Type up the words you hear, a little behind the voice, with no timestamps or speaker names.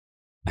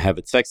I have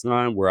a text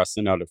line where I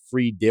send out a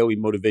free daily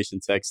motivation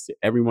text to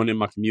everyone in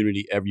my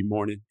community every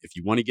morning. If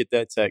you want to get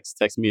that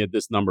text me at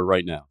this number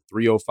right now,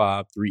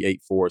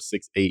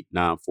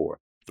 305-384-6894.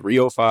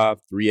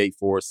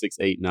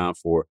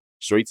 305-384-6894.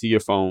 Straight to your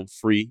phone,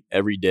 free,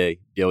 every day,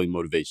 daily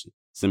motivation.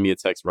 Send me a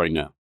text right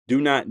now. Do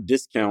not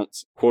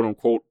discount quote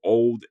unquote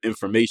old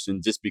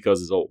information just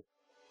because it's old.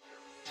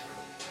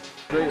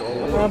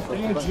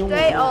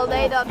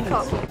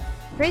 StrayAllDay.com.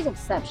 Pretty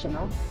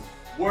exceptional.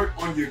 Work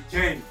on your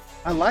game.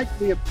 I like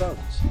the approach.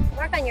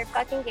 Work on your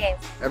fucking game.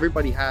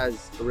 Everybody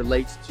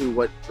relates to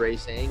what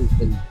Dre's saying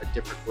in a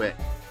different way.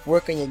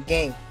 Work on your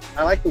game.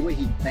 I like the way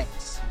he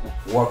thinks.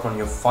 Work on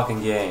your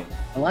fucking game.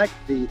 I like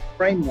the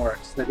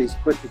frameworks that he's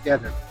put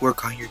together.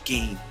 Work on your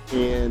game.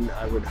 And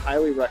I would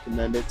highly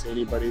recommend it to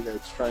anybody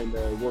that's trying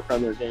to work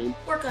on their game.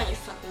 Work on your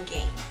fucking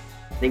game.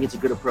 I think it's a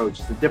good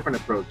approach. It's a different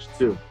approach,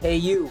 too. Hey,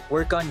 you,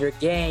 work on your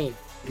game.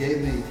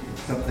 Gave me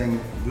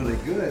something really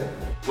good.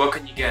 Work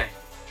on your game.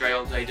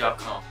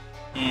 StrayAllDay.com.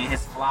 And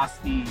his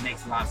philosophy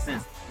makes a lot of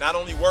sense. Not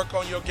only work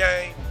on your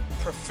game,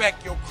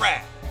 perfect your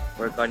craft.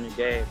 Work on your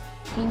game.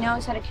 He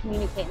knows how to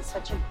communicate in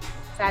such a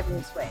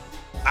fabulous way.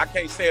 I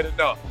can't say it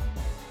enough.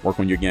 Work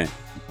on your game.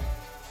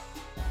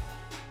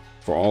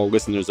 For all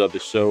listeners of the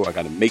show, I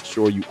got to make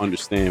sure you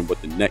understand what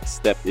the next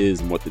step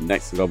is and what the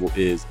next level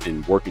is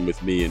in working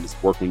with me in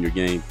this Work on Your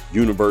Game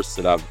universe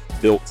that I've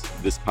built.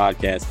 This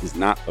podcast is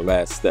not the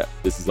last step.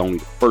 This is only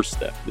the first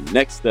step. The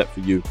next step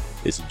for you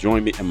is to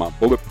join me in my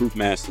Bulletproof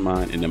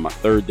Mastermind and in my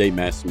 3rd-day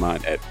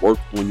mastermind at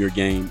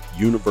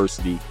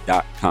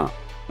workonyourgameuniversity.com.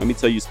 Let me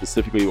tell you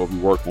specifically what we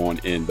work on,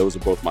 and those are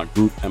both my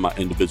group and my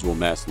individual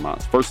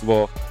masterminds. First of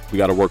all, we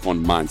got to work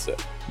on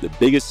mindset. The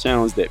biggest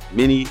challenge that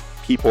many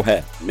people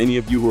have, many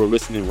of you who are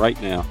listening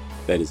right now,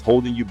 that is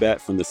holding you back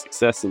from the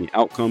success and the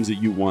outcomes that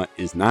you want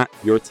is not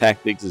your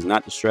tactics, is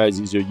not the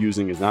strategies you're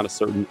using, is not a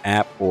certain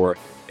app or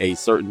a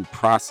certain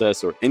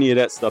process or any of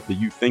that stuff that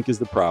you think is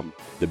the problem.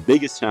 The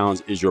biggest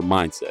challenge is your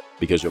mindset,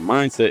 because your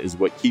mindset is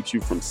what keeps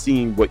you from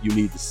seeing what you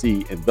need to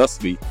see and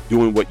thusly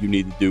doing what you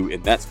need to do.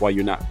 And that's why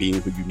you're not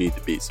being who you need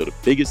to be. So the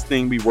biggest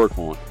thing we work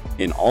on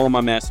in all of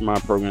my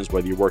mastermind programs,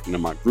 whether you're working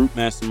in my group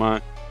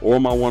mastermind or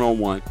my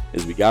one-on-one,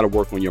 is we got to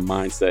work on your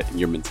mindset and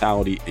your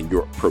mentality and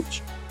your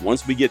approach.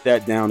 Once we get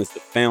that down as the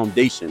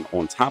foundation,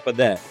 on top of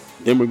that,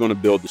 then we're going to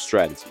build the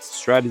strategies. The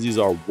strategies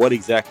are what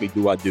exactly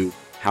do I do?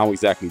 How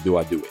exactly do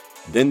I do it?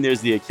 Then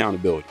there's the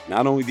accountability.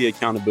 Not only the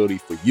accountability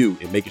for you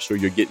and making sure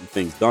you're getting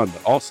things done,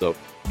 but also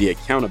the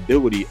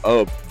accountability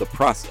of the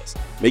process,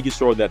 making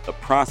sure that the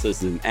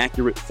process is an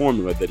accurate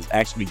formula that is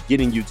actually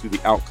getting you to the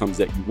outcomes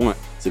that you want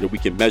so that we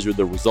can measure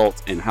the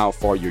results and how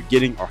far you're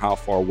getting or how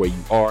far away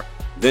you are.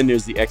 Then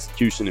there's the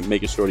execution and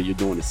making sure that you're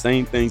doing the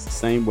same things the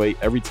same way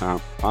every time,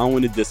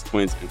 following the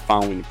disciplines and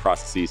following the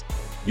processes.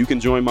 You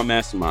can join my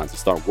masterminds and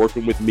start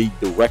working with me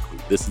directly.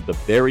 This is the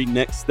very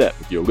next step.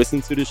 If you're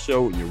listening to this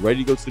show and you're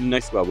ready to go to the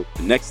next level,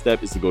 the next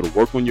step is to go to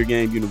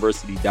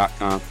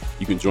workonyourgameuniversity.com.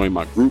 You can join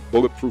my group,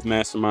 Bulletproof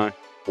Mastermind,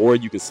 or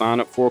you can sign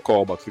up for a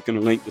call by clicking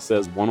the link that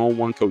says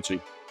one-on-one coaching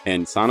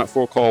and sign up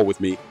for a call with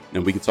me.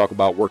 And we can talk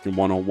about working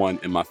one-on-one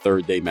in my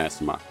 3rd-day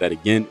mastermind. That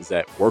again is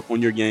at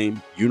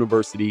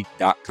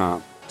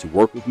workonyourgameuniversity.com to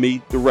work with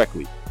me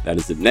directly. That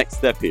is the next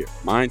step here.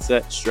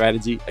 Mindset,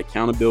 strategy,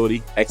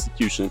 accountability,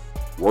 execution.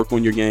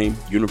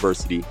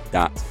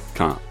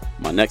 workonyourgameuniversity.com.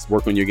 My next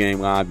Work on Your Game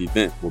live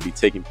event will be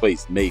taking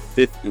place May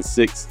 5th and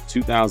 6th,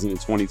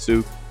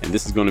 2022. And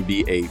this is going to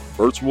be a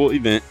virtual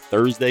event,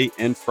 Thursday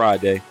and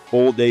Friday,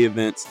 full day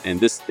events. And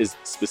this is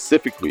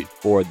specifically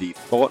for the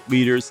thought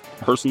leaders,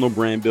 personal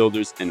brand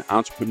builders, and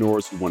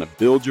entrepreneurs who want to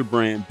build your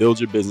brand, build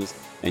your business,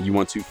 and you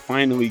want to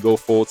finally go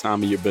full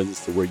time in your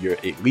business to where you're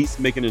at least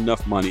making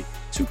enough money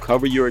to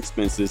cover your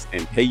expenses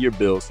and pay your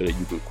bills so that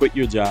you can quit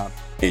your job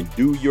and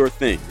do your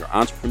thing, your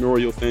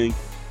entrepreneurial thing,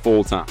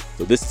 full time.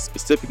 So this is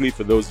specifically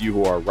for those of you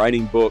who are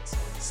writing books,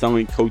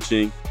 selling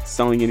coaching,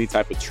 selling any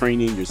type of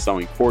training, you're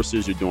selling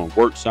courses, you're doing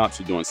workshops,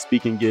 you're doing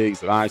speaking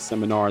gigs, live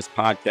seminars,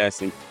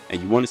 podcasting,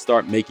 and you want to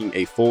start making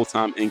a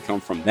full-time income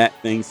from that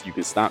thing so you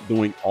can stop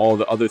doing all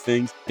the other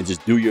things and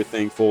just do your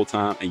thing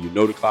full-time and you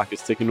know the clock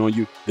is ticking on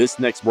you. This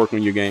next Work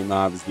on Your Game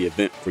Live is the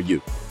event for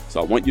you.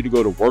 So I want you to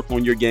go to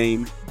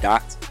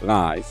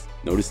workonyourgame.live.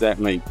 Notice that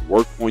link,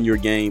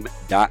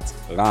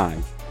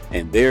 workonyourgame.live.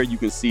 And there you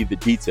can see the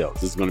details.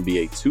 This is going to be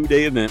a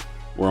 2-day event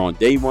where on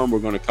day 1, we're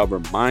going to cover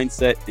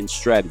mindset and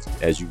strategy.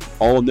 As you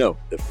all know,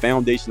 the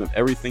foundation of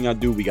everything I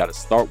do, we got to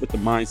start with the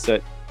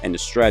mindset and the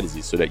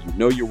strategy so that you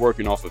know you're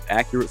working off of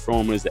accurate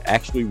formulas that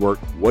actually work.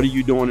 What are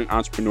you doing in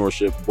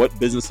entrepreneurship? What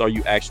business are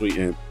you actually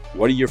in?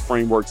 What are your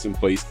frameworks in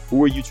place?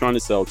 Who are you trying to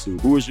sell to?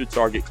 Who is your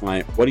target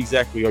client? What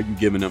exactly are you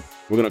giving them?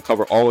 We're going to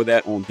cover all of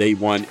that on day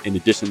 1 in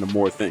addition to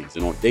more things.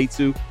 And on day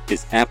 2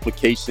 is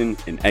application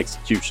and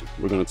execution.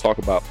 We're going to talk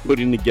about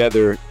putting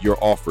together your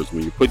offers.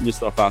 When you're putting your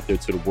stuff out there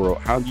to the world,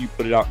 how do you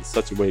put it out in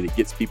such a way that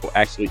gets people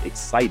actually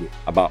excited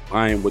about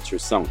buying what you're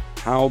selling?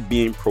 how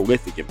being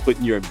prolific and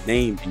putting your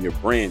name and your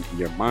brand and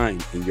your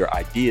mind and your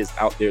ideas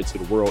out there to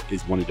the world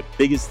is one of the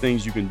biggest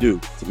things you can do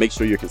to make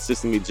sure you're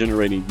consistently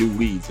generating new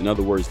leads. In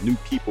other words, new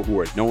people who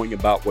are knowing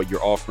about what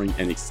you're offering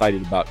and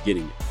excited about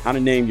getting it. How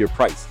to name your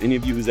price. Any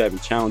of you who's having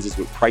challenges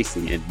with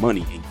pricing and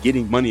money and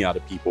getting money out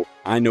of people,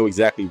 I know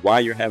exactly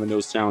why you're having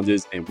those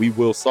challenges, and we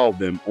will solve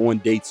them on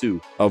day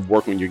 2 of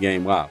Work on Your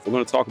Game Live. We're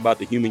going to talk about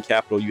the human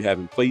capital you have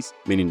in place,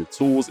 meaning the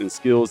tools and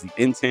skills, the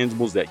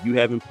intangibles that you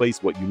have in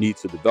place, what you need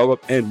to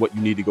develop, and what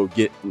you need to go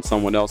get from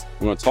someone else.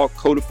 We're going to talk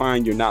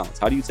codifying your knowledge.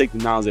 How do you take the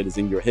knowledge that is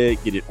in your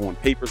head, get it on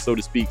paper, so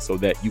to speak, so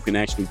that you can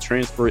actually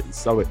transfer it and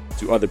sell it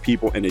to other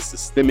people in a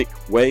systemic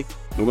way?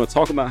 We're going to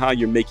talk about how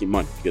you're making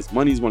money, because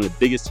money is one of the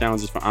biggest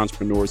challenges for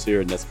entrepreneurs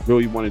here. And that's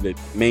really one of the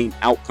main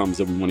outcomes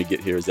that we want to get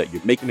here, is that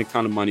you're making the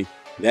kind of money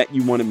that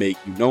you want to make.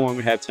 You no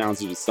longer have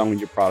challenges with selling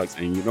your products,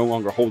 and you're no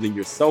longer holding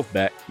yourself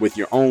back with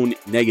your own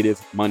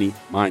negative money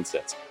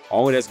mindsets.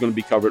 All of that's going to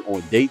be covered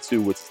on day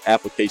 2, which is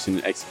application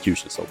and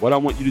execution. So what I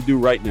want you to do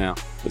right now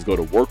is go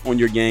to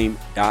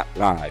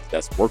workonyourgame.live.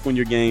 That's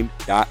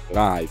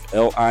workonyourgame.live,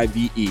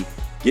 Live.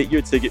 Get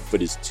your ticket for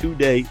this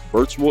 2-day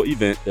virtual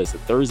event. That's a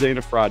Thursday and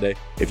a Friday.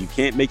 If you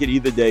can't make it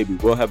either day, we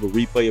will have a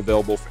replay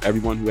available for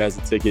everyone who has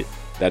a ticket.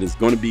 That is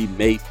going to be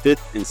May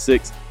 5th and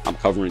 6th. I'm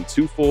covering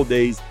 2 full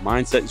days,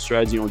 mindset and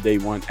strategy on day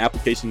 1,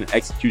 application and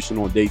execution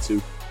on day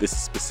 2. This is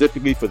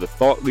specifically for the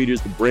thought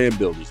leaders, the brand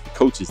builders, the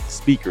coaches, the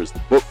speakers, the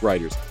book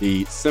writers,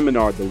 the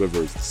seminar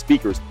deliverers, the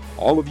speakers,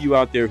 all of you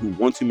out there who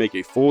want to make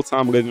a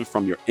full-time living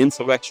from your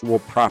intellectual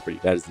property.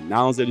 That is the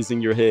knowledge that is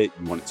in your head.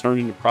 You want to turn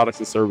into products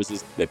and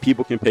services that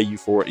people can pay you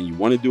for, and you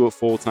want to do it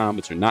full-time,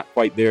 but you're not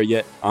quite there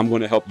yet. I'm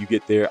going to help you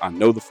get there. I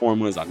know the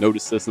formulas. I know the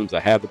systems. I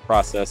have the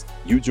process.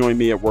 You join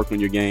me at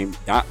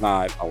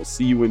workonyourgame.live. I will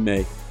see you in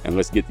May, and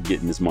let's get to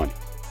getting this money.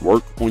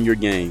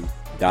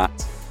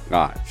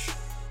 Workonyourgame.live.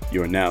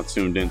 You are now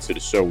tuned into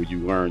the show where you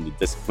learn the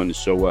discipline to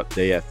show up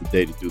day after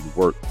day to do the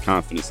work, the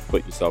confidence to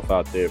put yourself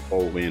out there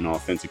boldly and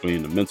authentically,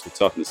 and the mental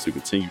toughness to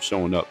continue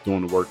showing up,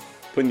 doing the work,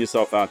 putting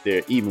yourself out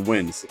there even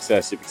when the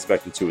success you're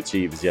expected to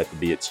achieve is yet to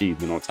be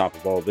achieved. And on top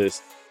of all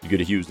this, you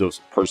get a huge dose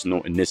of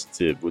personal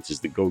initiative, which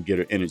is the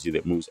go-getter energy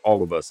that moves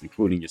all of us,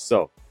 including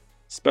yourself,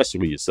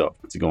 especially yourself,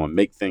 to go and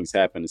make things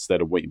happen instead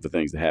of waiting for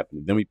things to happen.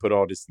 And then we put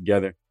all this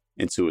together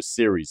into a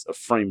series of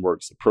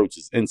frameworks,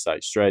 approaches,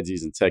 insights,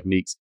 strategies, and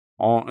techniques,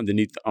 all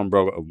underneath the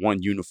umbrella of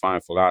one unifying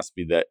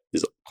philosophy that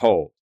is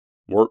called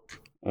Work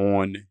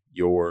on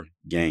Your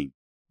Game.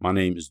 My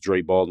name is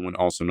Dre Baldwin,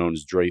 also known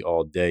as Dre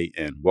All Day,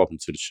 and welcome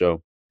to the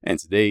show. And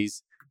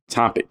today's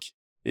topic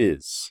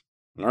is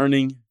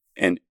learning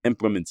and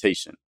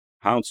implementation.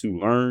 How to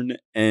learn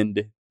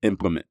and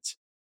implement.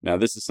 Now,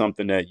 this is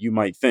something that you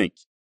might think,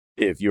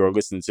 if you're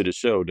listening to the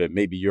show, that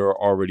maybe you're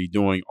already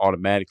doing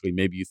automatically.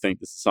 Maybe you think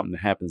this is something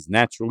that happens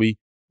naturally.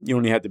 You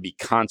only have to be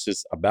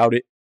conscious about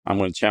it. I'm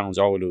going to challenge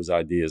all of those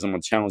ideas. I'm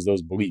going to challenge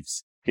those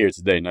beliefs here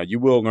today. Now, you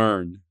will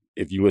learn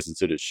if you listen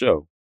to this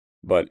show,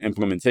 but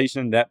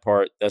implementation, that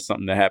part, that's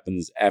something that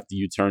happens after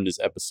you turn this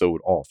episode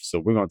off.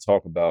 So we're going to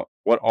talk about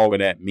what all of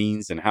that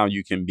means and how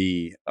you can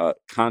be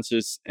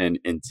conscious and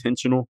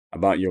intentional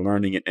about your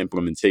learning and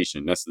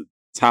implementation. That's the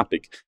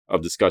topic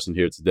of discussion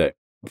here today.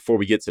 Before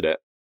we get to that,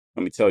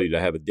 let me tell you that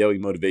I have a daily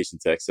motivation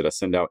text that I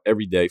send out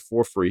every day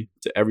for free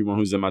to everyone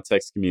who's in my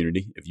text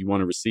community. If you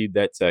want to receive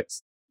that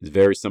text, it's a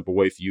very simple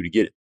way for you to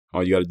get it.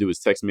 All you got to do is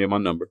text me at my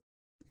number,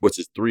 which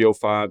is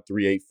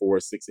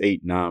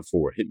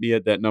 305-384-6894. Hit me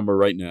at that number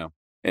right now.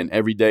 And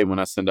every day when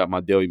I send out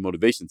my daily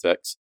motivation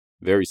text,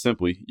 very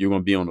simply, you're going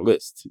to be on the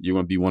list. You're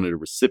going to be one of the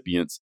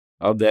recipients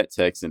of that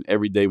text. And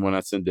every day when I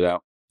send it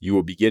out, you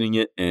will be getting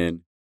it.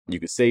 And you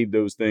can save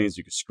those things.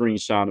 You can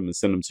screenshot them and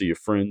send them to your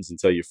friends and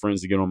tell your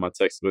friends to get on my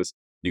text list.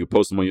 You can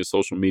post them on your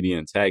social media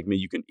and tag me.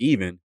 You can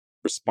even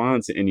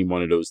respond to any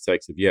one of those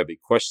texts if you have a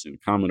question,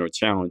 comment, or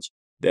challenge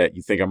that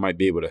you think I might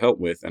be able to help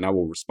with, and I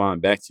will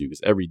respond back to you,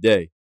 because every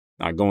day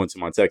I go into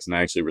my text and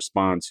I actually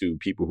respond to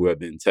people who have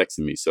been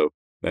texting me. So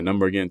that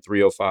number again,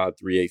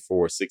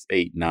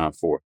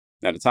 305-384-6894.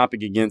 Now, the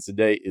topic again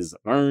today is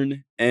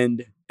learn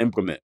and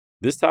implement.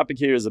 This topic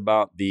here is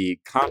about the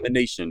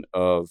combination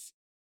of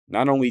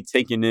not only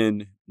taking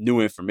in new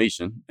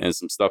information and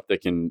some stuff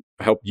that can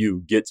help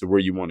you get to where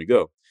you want to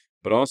go,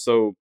 but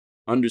also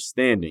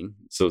understanding.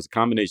 So it's a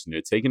combination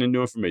there, taking in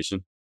new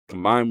information,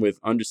 combined with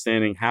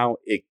understanding how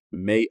it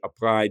may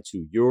apply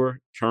to your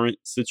current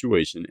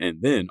situation,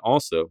 and then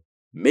also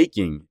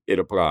making it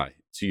apply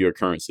to your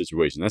current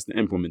situation. That's the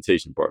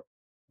implementation part,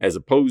 as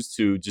opposed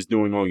to just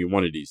doing only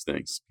one of these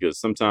things. Because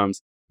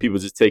sometimes people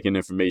just take in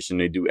information,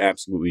 they do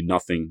absolutely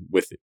nothing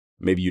with it.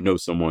 Maybe you know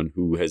someone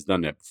who has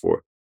done that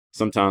before.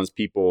 Sometimes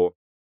people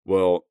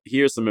will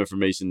hear some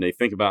information, they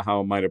think about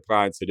how it might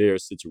apply to their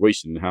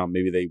situation, and how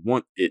maybe they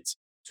want it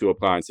to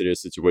apply to their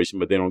situation,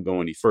 but they don't go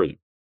any further.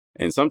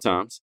 And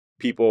sometimes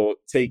people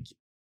take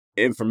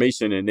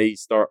information and they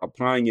start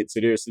applying it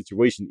to their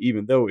situation,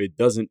 even though it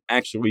doesn't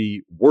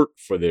actually work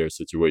for their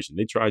situation.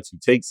 They try to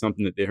take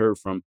something that they heard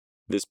from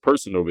this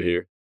person over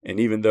here, and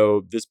even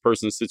though this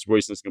person's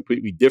situation is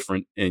completely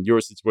different and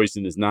your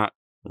situation is not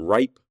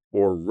ripe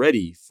or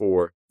ready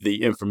for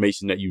the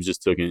information that you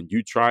just took in.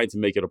 You tried to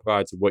make it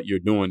apply to what you're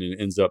doing and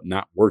it ends up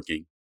not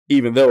working.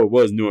 Even though it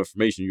was new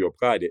information, you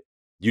applied it.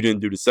 You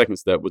didn't do the second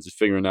step, which is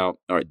figuring out,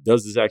 all right,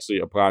 does this actually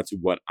apply to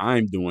what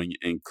I'm doing?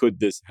 And could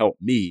this help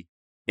me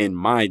in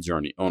my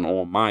journey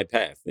on my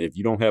path? If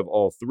you don't have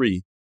all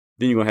three,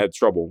 then you're going to have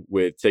trouble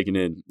with you're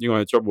going to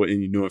have trouble with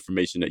any new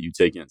information that you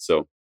take in.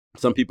 So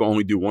some people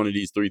only do one of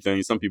these three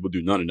things. Some people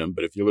do none of them.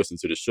 But if you listen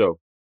to the show,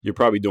 you're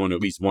probably doing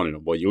at least one of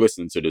them. Well, you're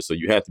listening to this, so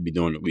you have to be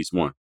doing at least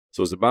one.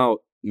 So it's about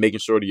making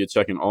sure that you're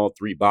checking all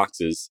three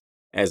boxes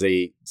as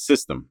a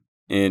system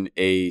in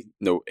a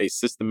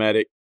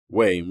systematic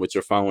way in which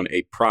you're following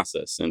a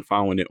process and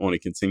following it on a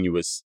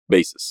continuous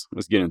basis.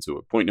 Let's get into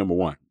it. Point number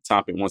one.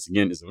 Topic, once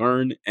again, is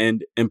learn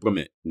and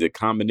implement. The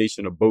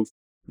combination of both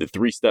the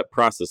three-step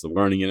process of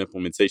learning and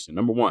implementation.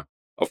 Number one,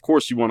 of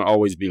course, you want to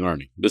always be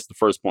learning. This is the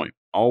first point.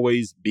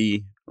 Always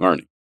be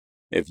learning.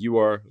 If you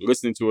are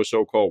listening to a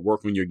show called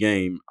Work on Your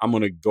Game, I'm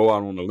going to go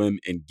out on a limb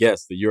and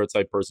guess that you're a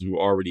type of person who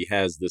already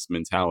has this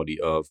mentality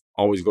of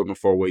always looking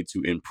for a way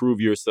to improve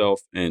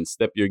yourself and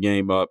step your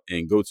game up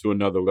and go to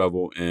another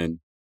level and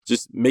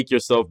just make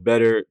yourself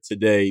better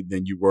today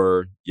than you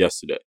were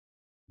yesterday.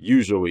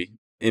 Usually,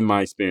 in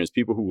my experience,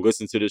 people who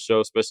listen to this show,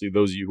 especially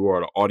those of you who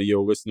are the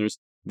audio listeners,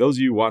 those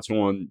of you who watch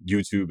on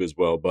YouTube as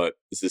well, but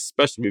it's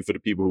especially for the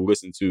people who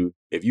listen to,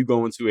 if you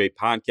go into a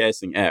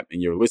podcasting app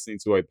and you're listening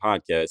to a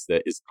podcast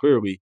that is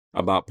clearly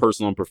about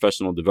personal and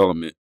professional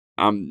development,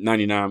 I'm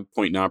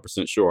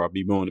 99.9% sure, I'll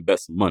be willing to bet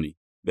some money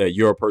that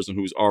you're a person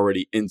who's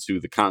already into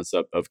the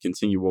concept of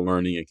continual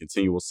learning and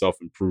continual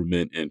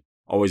self-improvement and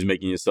always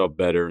making yourself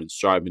better and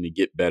striving to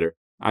get better.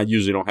 I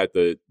usually don't have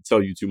to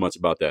tell you too much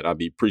about that. I'll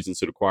be preaching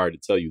to the choir to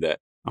tell you that.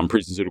 I'm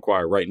preaching to the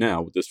choir right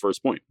now with this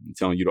first point. I'm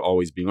telling you to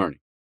always be learning.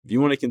 If you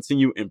want to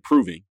continue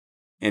improving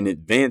and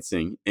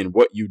advancing in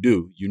what you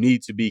do, you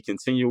need to be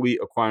continually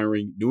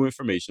acquiring new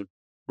information,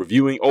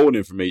 reviewing old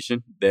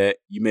information that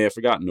you may have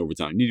forgotten over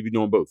time. You need to be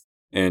doing both.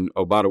 And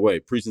oh, by the way,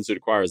 preaching to the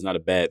choir is not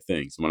a bad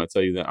thing. So when I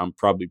tell you that I'm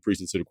probably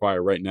preaching to the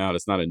choir right now,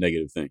 that's not a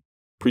negative thing.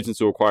 Preaching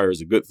to a choir is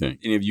a good thing.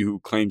 Any of you who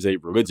claims a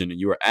religion and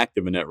you are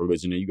active in that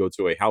religion and you go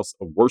to a house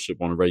of worship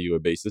on a regular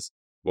basis,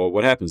 well,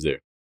 what happens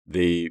there?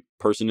 The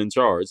person in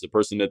charge, the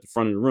person at the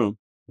front of the room,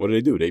 what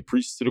do? They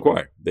preach to the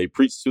choir. They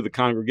preach to the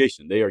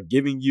congregation. They are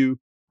giving you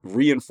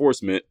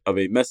reinforcement of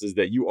a message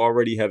that you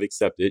already have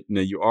accepted and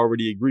that you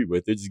already agree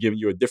with. They're just giving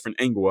you a different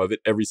angle of it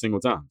every single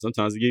time.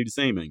 Sometimes they give you the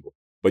same angle,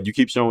 but you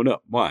keep showing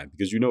up. Why?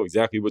 Because you know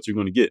exactly what you're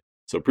going to get.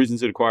 So preaching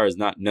to the choir is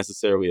not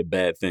necessarily a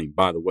bad thing,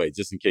 by the way,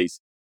 just in case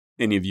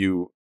any of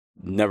you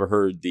never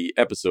heard the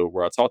episode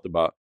where I talked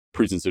about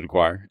preaching to the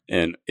choir.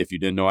 And if you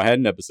didn't know I had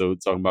an episode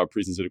talking about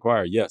preaching to the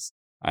choir, yes,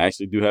 I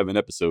actually do have an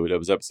episode. That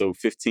was episode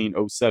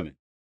 1507.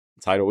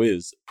 The title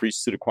is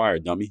Preach to the Choir,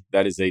 Dummy.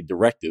 That is a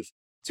directive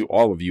to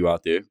all of you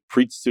out there.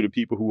 Preach to the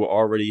people who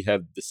already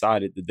have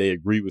decided that they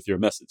agree with your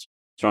message.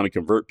 Trying to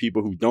convert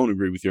people who don't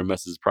agree with your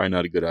message is probably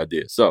not a good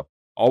idea. So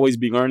always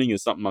be learning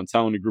is something I'm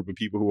telling a group of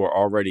people who are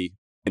already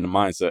in the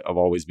mindset of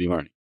always be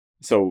learning.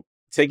 So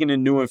taking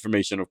in new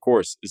information, of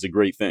course, is a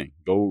great thing.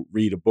 Go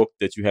read a book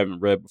that you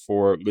haven't read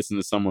before. Listen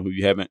to someone who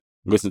you haven't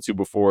listened to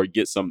before.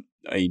 Get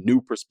a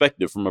new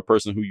perspective from a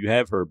person who you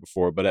have heard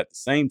before. But at the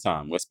same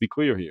time, let's be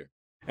clear here.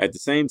 At the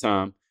same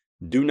time,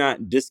 do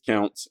not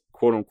discount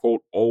quote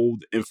unquote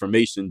old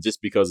information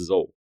just because it's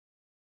old,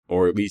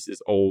 or at least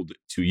it's old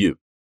to you.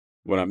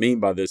 What I mean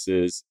by this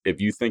is if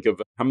you think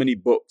of how many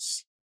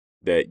books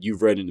that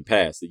you've read in the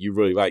past that you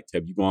really liked,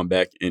 have you gone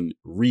back and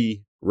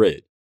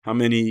reread? How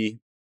many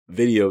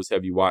videos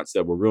have you watched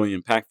that were really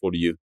impactful to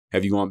you?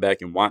 Have you gone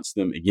back and watched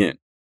them again?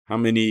 How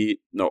many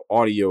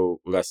audio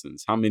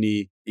lessons? How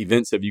many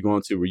events have you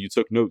gone to where you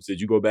took notes?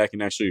 Did you go back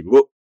and actually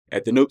look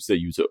at the notes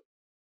that you took?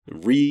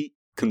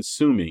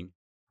 Consuming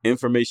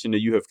information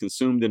that you have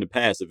consumed in the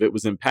past, if it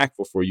was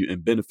impactful for you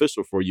and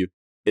beneficial for you,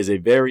 is a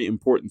very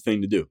important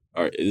thing to do.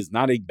 All right. It is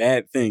not a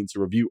bad thing to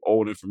review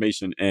old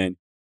information. And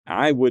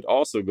I would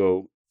also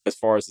go as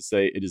far as to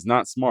say it is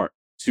not smart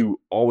to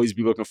always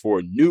be looking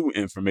for new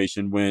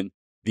information when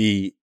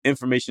the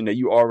information that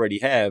you already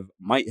have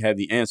might have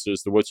the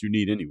answers to what you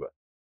need anyway.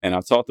 And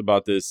I've talked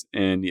about this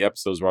in the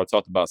episodes where I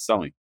talked about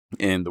selling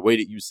and the way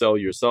that you sell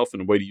yourself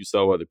and the way that you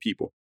sell other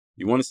people.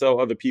 You want to sell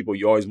other people,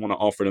 you always want to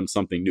offer them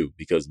something new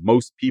because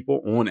most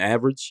people, on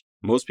average,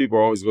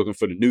 are always looking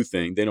for the new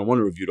thing. They don't want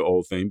to review the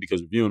old thing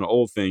because reviewing the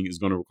old thing is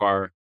going to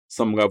require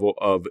some level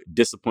of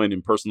discipline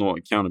and personal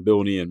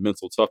accountability and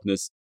mental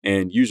toughness.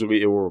 And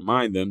usually it will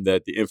remind them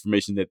that the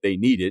information that they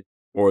needed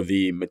or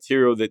the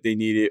material that they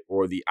needed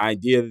or the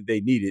idea that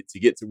they needed to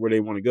get to where they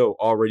want to go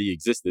already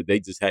existed. They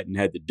just hadn't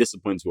had the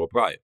discipline to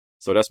apply it.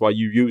 So that's why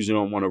you usually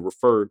don't want to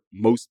refer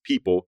most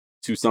people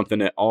to something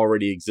that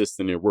already exists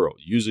in their world.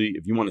 Usually,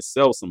 if you want to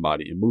sell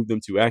somebody and move them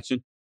to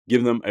action,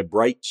 give them a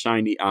bright,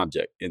 shiny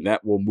object. And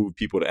that will move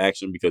people to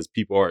action because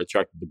people are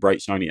attracted to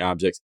bright, shiny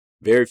objects.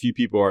 Very few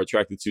people are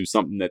attracted to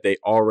something that they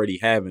already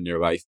have in their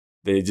life.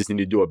 They just need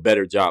to do a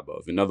better job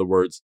of. In other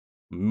words,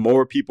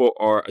 more people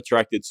are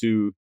attracted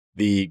to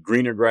the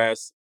greener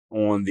grass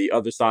on the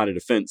other side of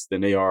the fence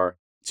than they are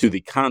to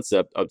the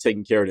concept of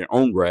taking care of their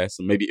own grass,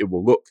 and maybe it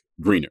will look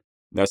greener.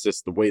 That's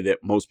just the way that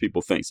most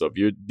people think. So if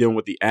you're dealing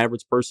with the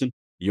average person,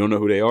 you don't know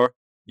who they are,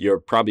 you're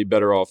probably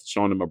better off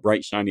showing them a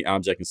bright, shiny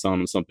object and selling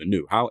them something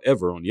new.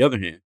 However, on the other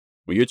hand,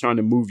 when you're trying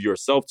to move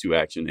yourself to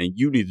action and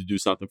you need to do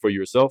something for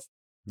yourself,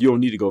 you don't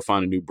need to go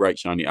find a new bright,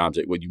 shiny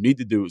object. What you need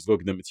to do is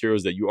look at the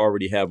materials that you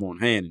already have on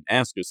hand and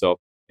ask yourself,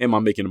 am I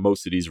making the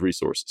most of these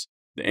resources?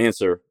 The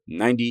answer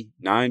 99%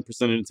 of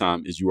the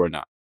time is you are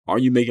not. Are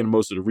you making the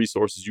most of the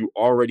resources you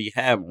already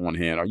have on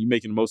hand? Are you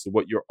making the most of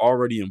what you're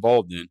already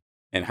involved in?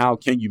 And how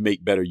can you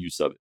make better use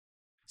of it?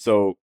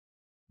 So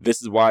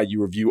this is why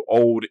you review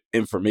old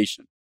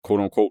information,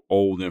 quote unquote,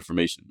 old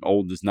information.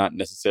 Old is not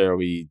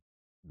necessarily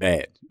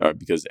bad,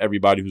 because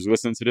everybody who's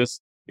listening to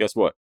this, guess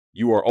what?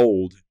 You are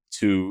old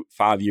to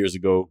 5 years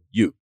ago,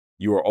 you.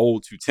 You are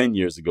old to 10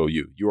 years ago,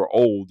 you. You are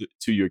old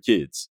to your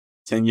kids.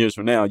 10 years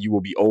from now, you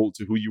will be old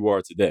to who you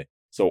are today.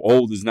 So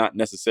old is not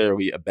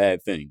necessarily a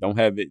bad thing.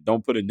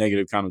 Don't put a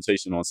negative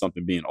connotation on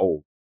something being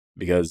old,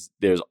 because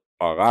there's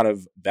a lot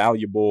of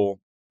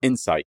valuable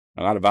insight,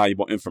 a lot of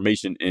valuable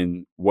information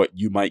in what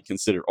you might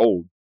consider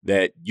old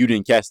that you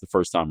didn't catch the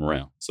first time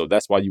around. So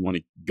that's why you want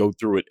to go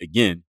through it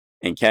again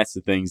and catch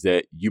the things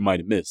that you might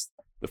have missed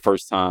the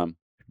first time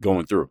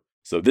going through.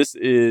 So this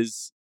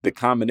is the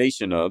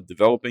combination of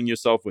developing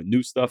yourself with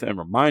new stuff and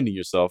reminding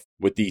yourself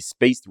with the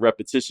spaced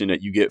repetition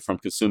that you get from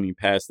consuming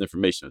past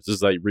information. This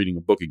is like reading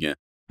a book again.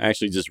 I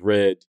actually just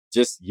read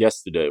just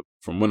yesterday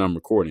from when I'm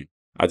recording.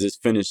 I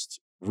just finished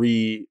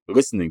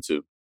re-listening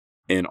to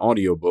an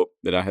audiobook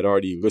that I had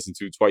already listened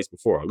to twice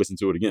before. I listened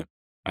to it again.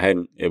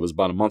 It was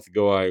about a month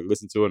ago I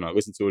listened to it, and I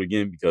listened to it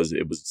again because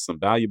it was some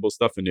valuable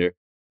stuff in there.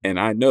 And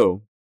I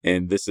know,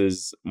 and this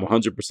is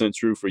 100%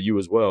 true for you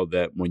as well,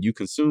 that when you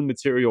consume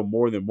material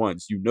more than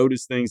once, you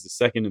notice things the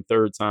second and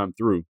third time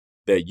through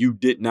that you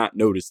did not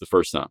notice the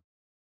first time.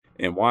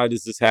 And why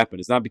does this happen?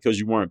 It's not because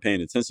you weren't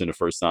paying attention the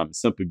first time.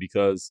 It's simply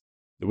because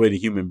the way the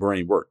human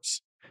brain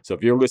works. So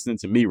if you're listening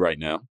to me right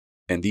now,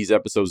 and these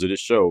episodes of this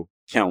show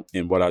count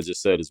in what I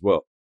just said as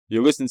well.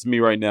 You're listening to me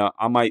right now.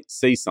 I might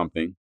say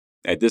something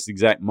at this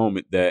exact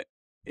moment that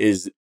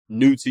is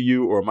new to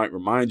you, or might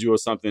remind you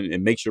of something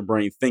and makes your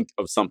brain think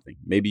of something.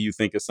 Maybe you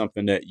think of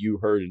something that you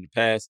heard in the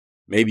past.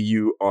 Maybe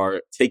you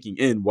are taking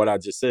in what I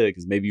just said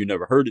because maybe you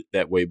never heard it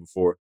that way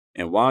before.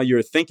 And while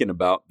you're thinking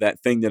about that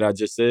thing that I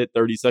just said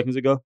 30 seconds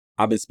ago,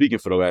 I've been speaking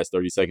for the last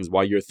 30 seconds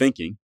while you're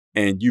thinking,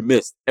 and you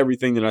missed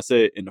everything that I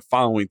said in the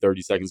following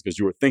 30 seconds because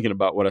you were thinking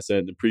about what I said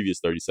in the previous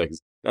 30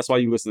 seconds. That's why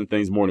you listen to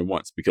things more than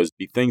once, because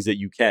the things that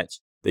you catch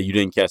that you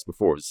didn't catch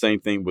before. The same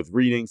thing with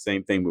reading,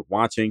 same thing with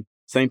watching,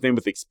 same thing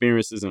with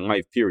experiences in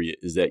life, period,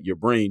 is that your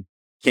brain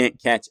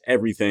can't catch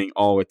everything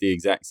all at the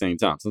exact same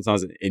time.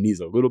 Sometimes it needs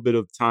a little bit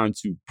of time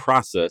to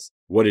process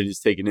what it is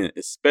taking in,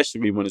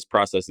 especially when it's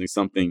processing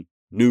something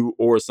new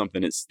or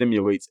something that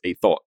stimulates a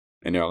thought.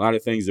 And there are a lot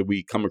of things that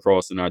we come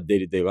across in our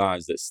day-to-day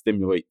lives that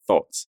stimulate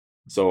thoughts.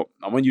 So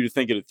I want you to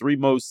think of the 3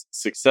 most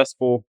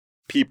successful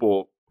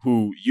people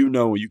who you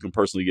know you can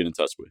personally get in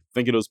touch with.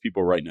 Think of those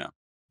people right now.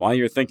 While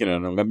you're thinking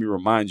of them, let me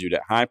remind you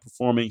that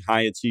high-performing,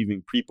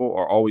 high-achieving people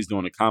are always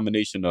doing a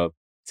combination of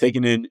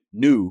taking in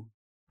new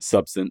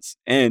substance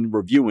and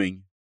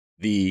reviewing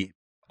the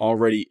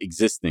already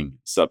existing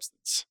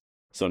substance.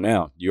 So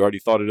now, you already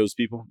thought of those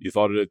people? You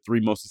thought of the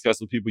 3 most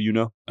successful people you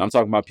know? I'm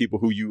talking about people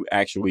who you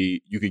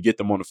could get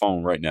them on the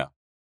phone right now.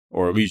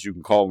 Or at least you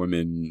can call them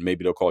and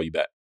maybe they'll call you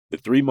back. The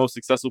 3 most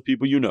successful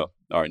people you know.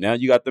 All right, now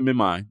you got them in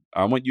mind.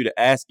 I want you to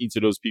ask each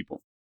of those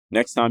people.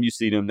 Next time you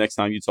see them, next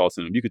time you talk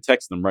to them, you could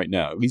text them right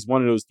now. At least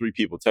one of those 3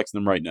 people, text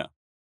them right now.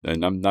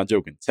 And I'm not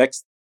joking.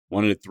 Text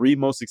one of the 3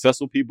 most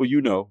successful people you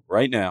know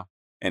right now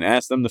and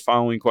ask them the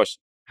following question.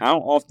 How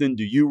often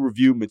do you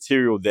review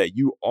material that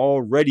you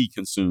already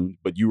consumed,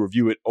 but you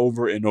review it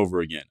over and over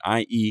again?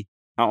 I.e.,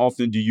 how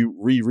often do you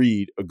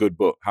reread a good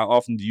book? How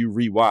often do you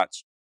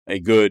rewatch a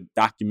good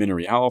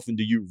documentary? How often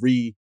do you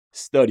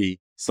re-study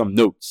some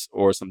notes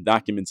or some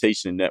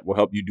documentation that will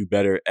help you do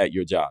better at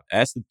your job?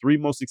 Ask the 3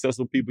 most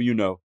successful people you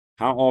know,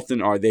 how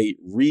often are they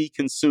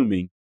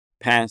re-consuming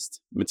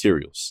past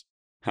materials?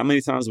 How many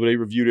times will they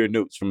review their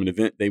notes from an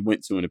event they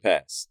went to in the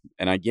past?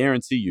 And I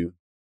guarantee you,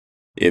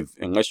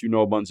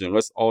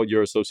 unless all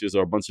your associates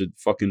are a bunch of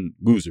fucking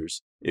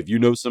losers, if you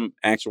know some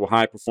actual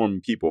high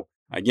performing people,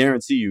 I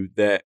guarantee you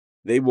that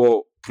they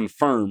will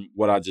confirm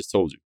what I just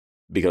told you.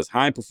 Because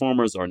high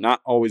performers are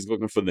not always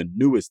looking for the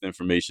newest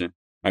information,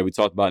 like we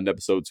talked about in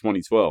episode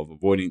 2012,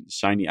 avoiding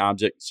shiny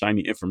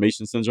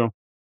information syndrome.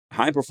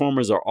 High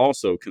performers are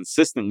also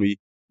consistently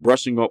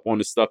brushing up on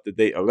the stuff that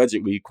they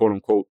allegedly, quote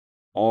unquote,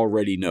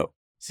 already know.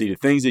 See, the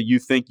things that you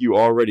think you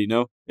already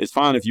know, it's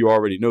fine if you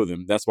already know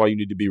them. That's why you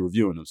need to be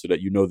reviewing them so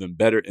that you know them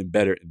better and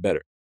better and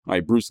better.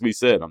 Like Bruce Lee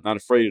said, I'm not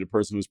afraid of the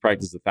person who's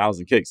practiced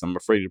 1,000 kicks. I'm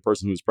afraid of the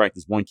person who's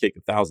practiced one kick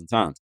 1,000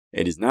 times.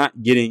 It is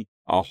not getting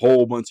a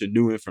whole bunch of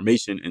new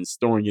information and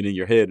storing it in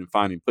your head and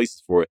finding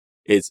places for it.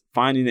 It's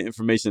finding the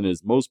information that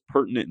is most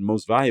pertinent and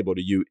most valuable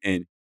to you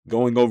and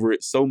going over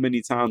it so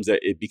many times that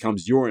it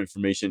becomes your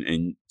information,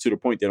 and to the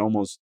point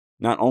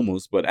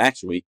that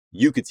actually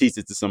you could teach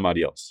it to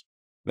somebody else.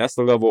 That's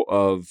the level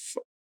of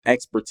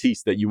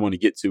expertise that you want to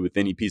get to with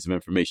any piece of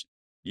information.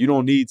 You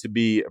don't need to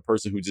be a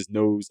person who just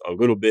knows a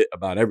little bit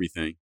about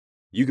everything.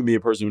 You can be a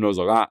person who knows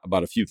a lot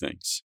about a few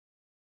things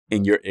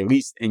at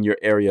least in your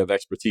area of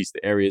expertise,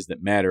 the areas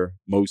that matter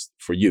most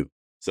for you.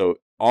 So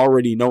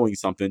already knowing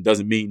something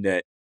doesn't mean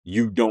that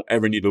you don't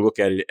ever need to look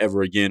at it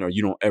ever again, or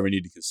you don't ever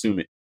need to consume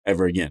it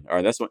ever again. All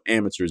right. That's what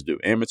amateurs do.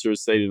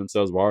 Amateurs say to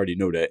themselves, well, I already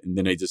know that. And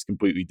then they just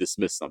completely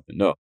dismiss something.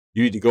 No,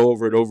 you need to go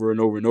over it over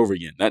and over and over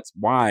again. That's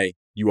why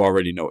you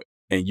already know it.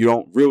 And you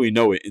don't really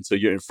know it until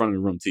you're in front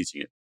of the room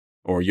teaching it,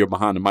 or you're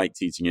behind the mic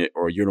teaching it,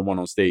 or you're the one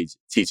on stage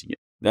teaching it.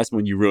 That's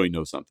when you really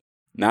know something.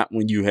 Not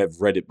when you have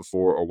read it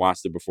before or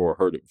watched it before or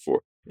heard it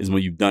before. Is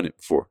when you've done it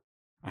before.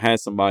 I had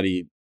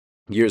somebody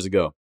years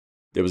ago.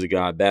 There was a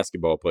guy, a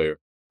basketball player,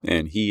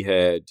 and he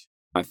had,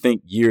 I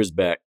think years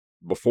back,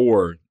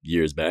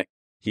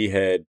 he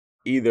had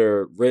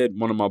either read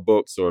one of my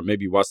books or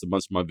maybe watched a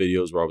bunch of my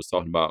videos where I was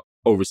talking about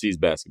overseas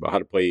basketball, how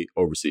to play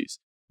overseas.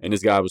 And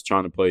this guy was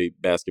trying to play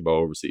basketball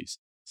overseas.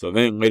 So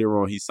then later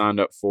on, he signed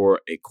up for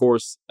a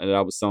course that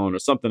I was selling or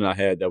something I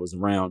had that was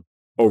around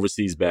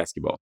overseas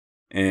basketball.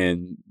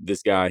 And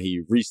this guy,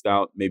 he reached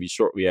out maybe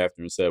shortly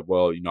after and said,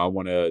 well, I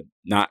want to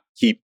not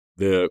keep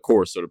the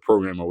course or the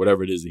program or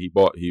whatever it is that he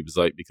bought. He was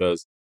like,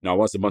 because I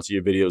watched a bunch of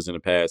your videos in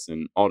the past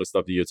and all the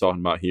stuff that you're talking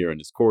about here in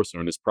this course or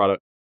in this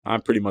product, I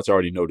pretty much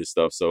already know this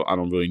stuff. So I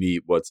don't really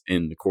need what's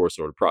in the course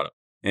or the product.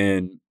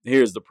 And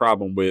here's the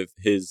problem with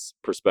his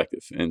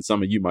perspective. And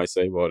some of you might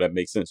say, well, that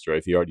makes sense, right?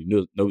 If he already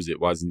knows it,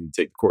 why does he need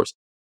to take the course?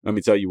 Let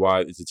me tell you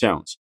why it's a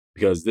challenge.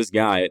 Because this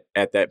guy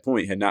at that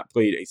point had not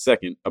played a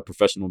second of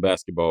professional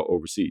basketball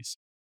overseas.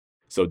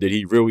 So did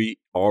he really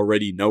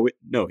already know it?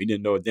 No, he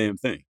didn't know a damn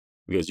thing,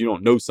 because you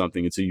don't know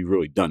something until you've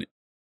really done it.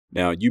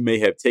 Now, you may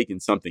have taken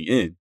something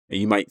in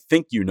and you might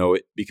think you know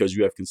it because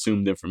you have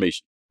consumed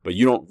information, but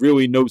you don't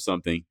really know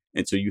something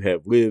until you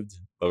have lived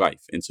a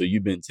life. Until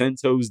you've been 10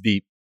 toes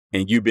deep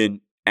and you've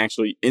been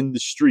actually in the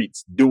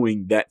streets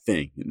doing that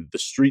thing, in the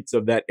streets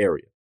of that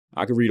area.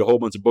 I could read a whole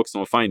bunch of books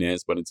on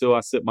finance, but until I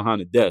sit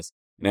behind a desk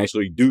and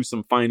actually do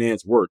some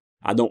finance work,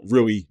 I don't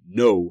really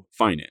know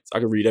finance. I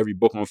could read every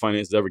book on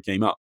finance that ever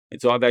came out.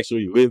 Until I've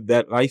actually lived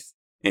that life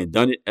and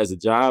done it as a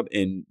job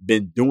and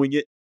been doing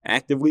it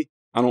actively,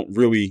 I don't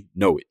really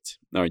know it.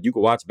 Now, you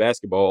can watch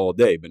basketball all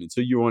day, but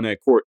until you're on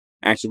that court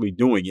actually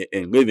doing it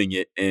and living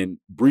it and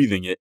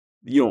breathing it,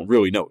 you don't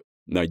really know it.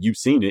 Now, you've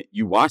seen it,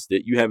 you watched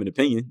it, you have an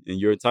opinion, and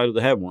you're entitled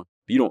to have one,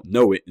 but you don't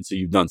know it until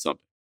you've done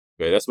something.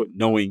 Okay, that's what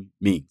knowing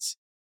means.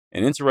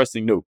 An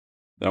interesting note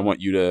that I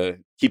want you to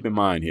keep in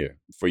mind here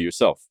for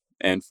yourself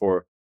and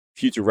for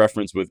future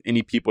reference with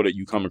any people that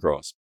you come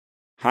across.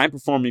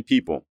 High-performing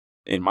people,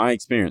 in my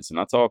experience, and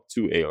I talk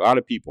to a lot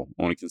of people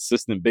on a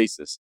consistent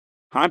basis,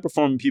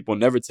 high-performing people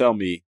never tell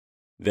me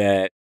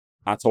that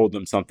I told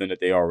them something that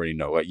they already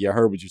know. Like, yeah, I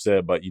heard what you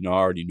said, but, I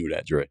already knew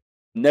that, Dre.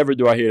 Never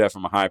do I hear that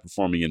from a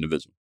high-performing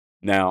individual.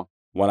 Now,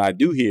 what I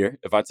do hear,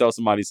 if I tell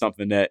somebody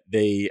something that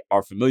they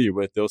are familiar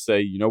with, they'll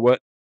say, you know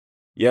what?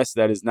 Yes,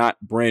 that is not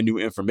brand new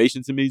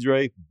information to me,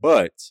 Dre,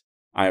 but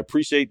I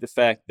appreciate the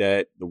fact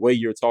that the way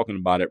you're talking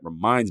about it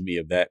reminds me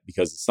of that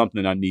because it's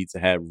something I need to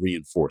have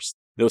reinforced.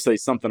 They'll say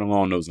something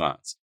along those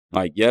lines.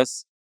 Like,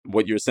 yes,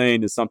 what you're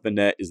saying is something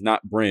that is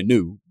not brand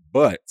new,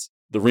 but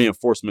the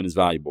reinforcement is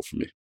valuable for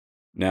me.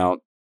 Now,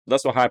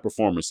 that's what high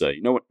performers say.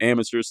 You know what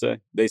amateurs say?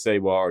 They say,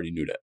 well, I already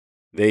knew that.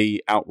 They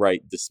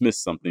outright dismiss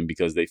something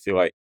because they feel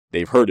like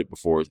they've heard it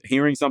before.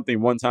 Hearing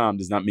something one time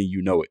does not mean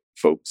you know it,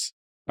 folks.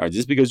 All right,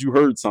 just because you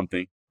heard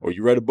something or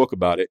you read a book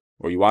about it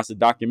or you watched a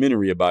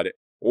documentary about it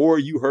or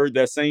you heard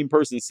that same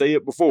person say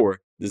it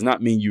before does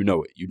not mean you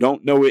know it. You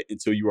don't know it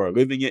until you are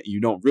living it. And you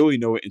don't really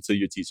know it until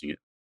you're teaching it.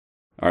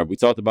 All right, we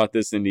talked about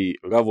this in the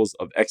levels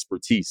of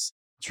expertise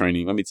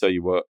training. Let me tell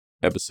you what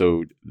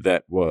episode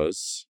that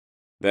was.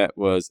 That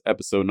was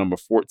episode number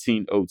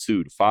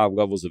 1402, the 5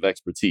 levels of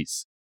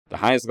expertise. The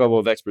highest level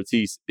of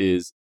expertise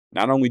is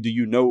not only do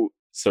you know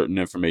certain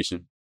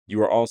information,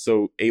 you are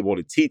also able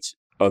to teach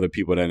other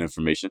people that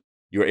information.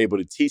 You're able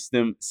to teach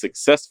them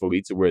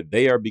successfully to where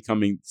they are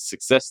becoming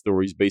success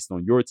stories based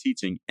on your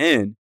teaching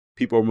and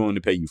people are willing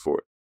to pay you for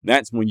it.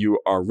 That's when you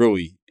are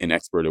really an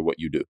expert at what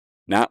you do,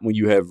 not when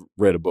you have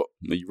read a book.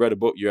 When you read a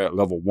book, you're at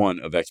level 1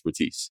 of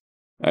expertise.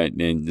 All right,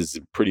 and this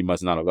is pretty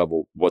much not a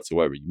level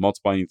whatsoever. You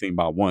multiply anything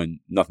by 1,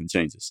 nothing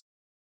changes.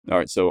 All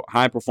right, so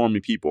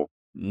high-performing people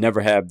never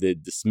have the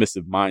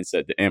dismissive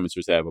mindset that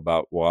amateurs have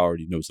about, well, I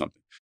already know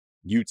something.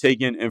 You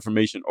take in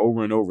information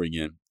over and over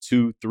again,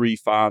 2, 3,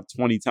 5,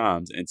 20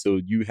 times until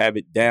you have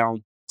it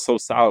down so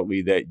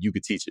solidly that you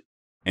could teach it.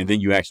 And then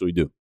you actually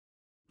do.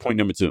 Point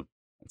number 2.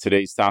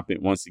 Today's topic,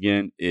 once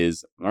again,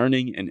 is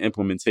learning and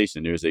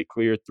implementation. There's a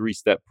clear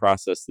 3-step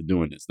process to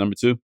doing this. Number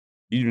 2,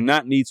 you do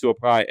not need to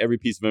apply every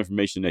piece of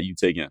information that you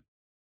take in.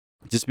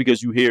 Just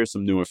because you hear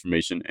some new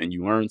information and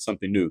you learn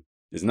something new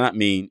does not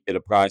mean it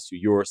applies to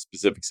your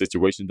specific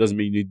situation. It doesn't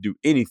mean you need to do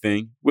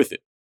anything with it.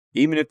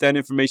 Even if that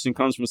information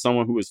comes from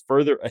someone who is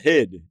further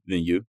ahead than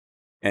you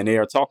and they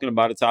are talking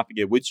about a topic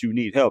at which you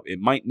need help, it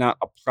might not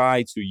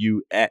apply to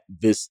you at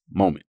this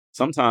moment.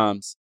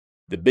 Sometimes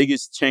The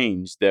biggest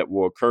change that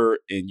will occur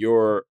in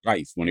your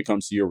life when it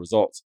comes to your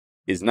results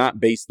is not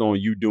based on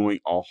you doing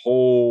a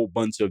whole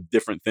bunch of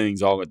different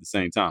things all at the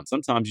same time.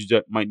 Sometimes you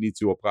just might need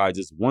to apply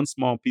just one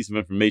small piece of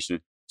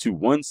information to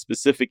one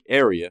specific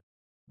area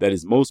that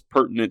is most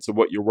pertinent to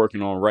what you're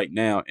working on right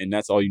now, and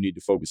that's all you need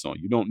to focus on.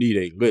 You don't need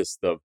a list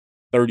of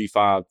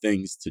 35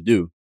 things to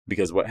do,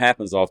 because what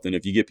happens often,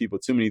 if you give people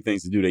too many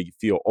things to do, they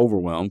feel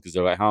overwhelmed because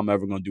they're like, how am I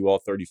ever going to do all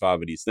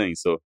 35 of these things?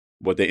 So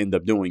what they end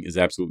up doing is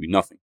absolutely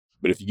nothing.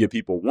 But if you give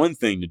people one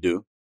thing to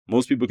do,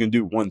 most people can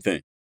do one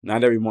thing.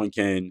 Not everyone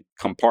can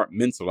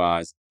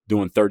compartmentalize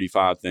doing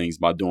 35 things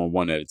by doing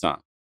one at a time.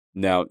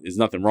 Now, there's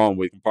nothing wrong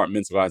with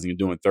compartmentalizing and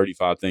doing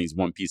 35 things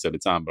one piece at a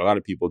time, but a lot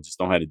of people just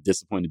don't have the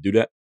discipline to do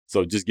that.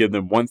 So just give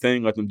them one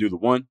thing, let them do the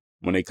one.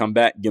 When they come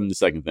back, give them the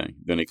second thing.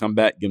 Then they come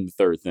back, give them the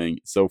third thing,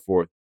 so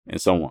forth and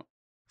so on.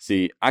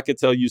 See, I could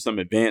tell you some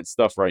advanced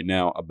stuff right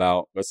now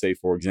about, let's say,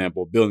 for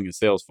example, building a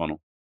sales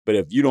funnel. But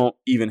if you don't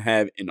even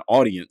have an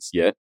audience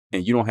yet,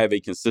 and you don't have a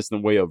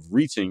consistent way of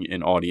reaching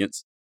an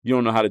audience, you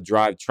don't know how to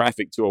drive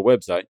traffic to a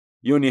website,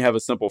 you don't even have a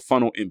simple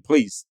funnel in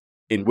place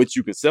in which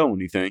you can sell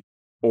anything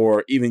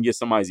or even get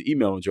somebody's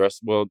email address,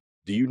 well,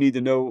 do you need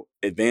to know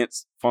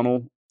advanced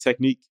funnel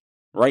technique?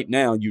 Right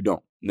now, you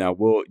don't. Now,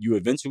 will you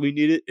eventually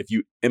need it if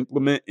you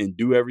implement and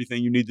do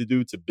everything you need to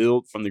do to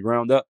build from the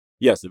ground up?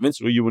 Yes,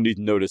 eventually you will need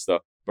to know this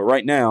stuff. But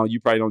right now,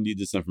 you probably don't need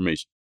this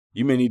information.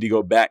 You may need to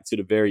go back to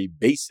the very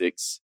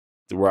basics,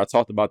 to where I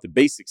talked about the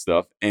basic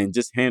stuff, and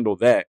just handle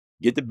that.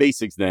 Get the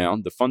basics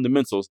down, the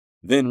fundamentals.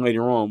 Then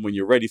later on, when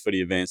you're ready for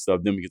the advanced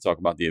stuff, then we can talk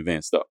about the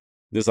advanced stuff.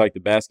 Just like the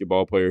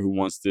basketball player who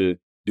wants to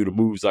do the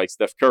moves like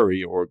Steph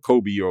Curry or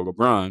Kobe or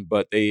LeBron,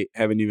 but they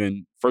haven't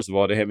even, first of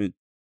all, they haven't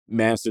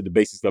mastered the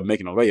basics of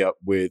making a layup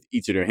with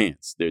each of their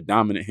hands, their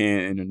dominant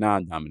hand and their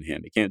non-dominant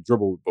hand. They can't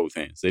dribble with both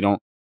hands. They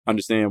don't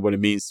understand what it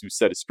means to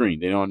set a screen.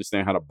 They don't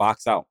understand how to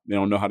box out. They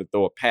don't know how to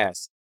throw a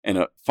pass in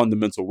a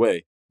fundamental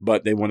way,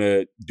 but they want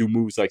to do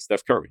moves like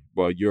Steph Curry.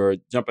 Well, you're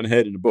jumping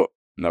ahead in the book.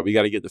 Now, we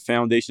got to get the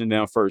foundation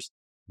down first.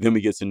 Then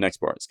we get to the next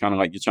part. It's kind of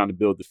like you're trying to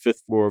build the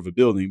 5th floor of a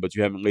building, but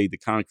you haven't laid the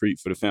concrete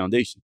for the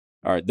foundation.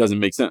 All right, it doesn't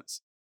make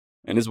sense.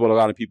 And this is what a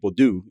lot of people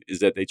do, is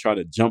that they try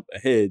to jump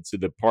ahead to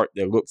the part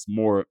that looks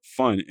more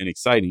fun and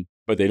exciting,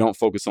 but they don't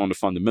focus on the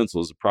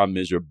fundamentals. The problem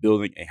is you're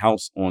building a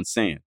house on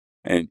sand.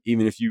 And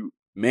even if you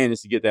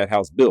manage to get that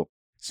house built,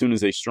 as soon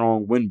as a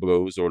strong wind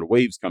blows or the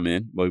waves come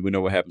in, well, we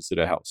know what happens to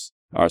the house.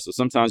 All right, so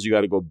sometimes you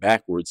got to go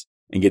backwards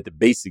and get the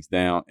basics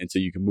down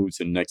until you can move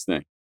to the next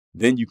thing.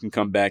 Then you can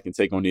come back and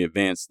take on the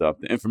advanced stuff.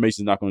 The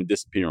information is not going to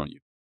disappear on you.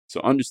 So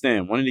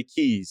understand, one of the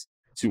keys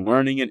to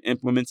learning and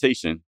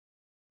implementation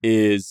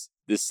is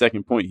this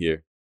second point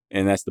here.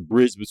 And that's the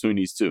bridge between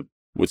these two,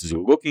 which is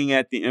looking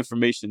at the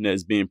information that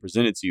is being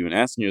presented to you and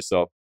asking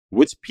yourself,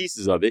 which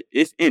pieces of it,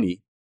 if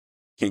any,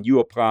 can you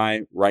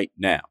apply right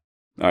now?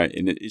 All right.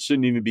 And it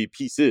shouldn't even be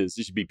pieces.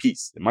 It should be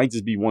piece. It might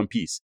just be one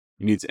piece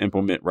you need to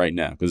implement right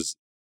now, because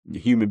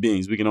human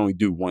beings, we can only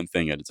do one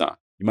thing at a time.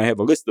 You might have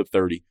a list of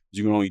 30, but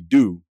you can only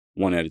do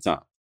one at a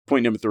time.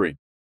 Point number 3.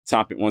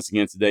 Topic once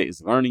again today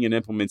is learning and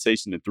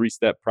implementation, the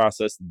 3-step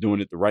process of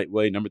doing it the right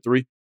way. Number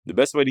 3, the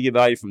best way to get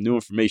value from new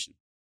information,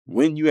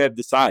 when you have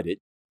decided,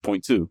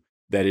 point 2,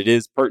 that it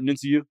is pertinent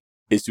to you,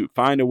 is to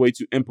find a way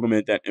to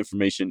implement that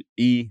information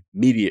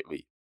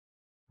immediately.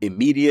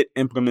 Immediate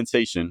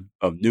implementation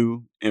of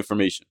new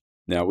information.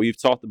 Now, we've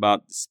talked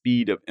about the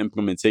speed of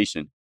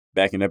implementation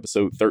back in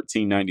episode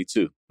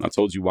 1392. I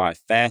told you why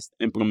fast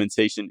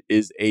implementation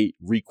is a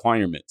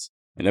requirement.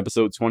 In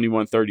episode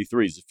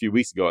 2133, just a few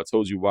weeks ago, I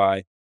told you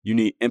why you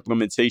need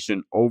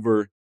implementation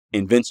over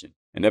invention.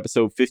 In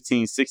episode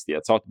 1560, I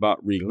talked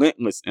about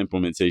relentless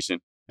implementation.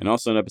 And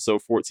also in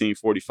episode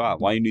 1445,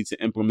 why you need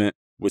to implement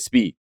with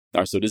speed.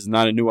 All right, so this is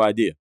not a new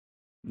idea.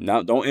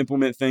 Now, don't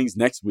implement things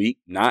next week,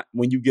 not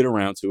when you get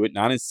around to it,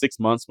 not in 6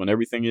 months when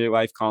everything in your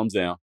life calms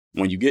down.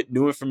 When you get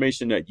new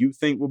information that you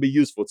think will be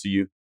useful to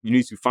you, you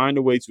need to find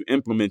a way to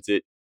implement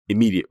it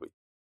immediately.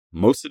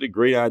 Most of the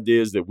great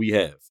ideas that we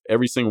have,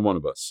 every single one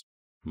of us,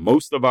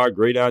 most of our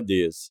great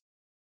ideas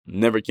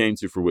never came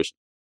to fruition.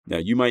 Now,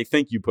 you might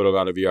think you put a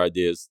lot of your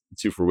ideas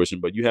to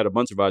fruition, but you had a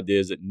bunch of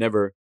ideas that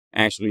never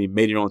actually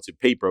made it onto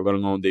paper, let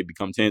alone they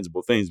become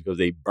tangible things, because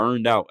they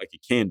burned out like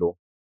a candle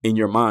in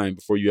your mind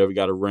before you ever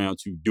got around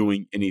to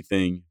doing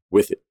anything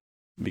with it.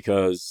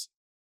 Because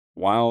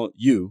while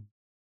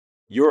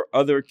your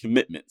other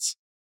commitments,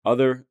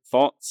 other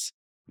thoughts,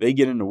 they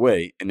get in the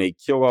way and they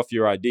kill off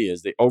your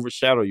ideas. They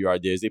overshadow your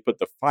ideas. They put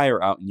the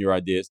fire out in your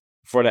ideas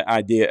before that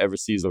idea ever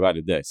sees the light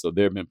of day. So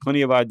there have been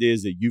plenty of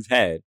ideas that you've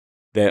had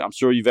that I'm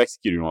sure you've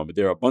executed on, but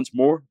there are a bunch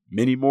more,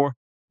 many more,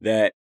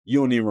 that you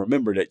don't even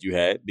remember that you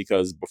had,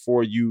 because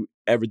before you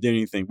ever did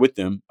anything with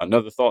them,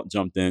 another thought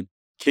jumped in,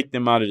 kicked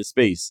them out of the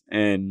space,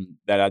 and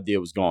that idea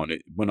was gone.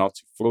 It went off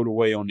to float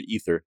away on the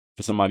ether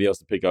for somebody else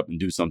to pick up and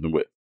do something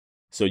with.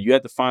 So you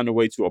have to find a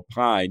way to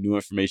apply new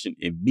information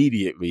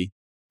immediately.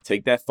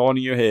 Take that thought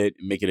in your head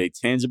and make it a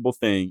tangible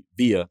thing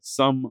via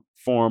some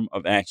form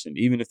of action,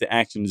 even if the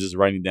action is just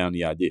writing down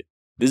the idea.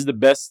 This is the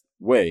best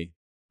way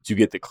to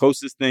get the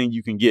closest thing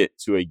you can get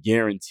to a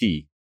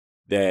guarantee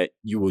that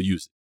you will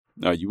use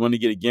it. You want to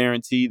get a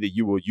guarantee that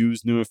you will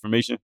use new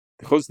information?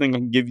 The closest thing I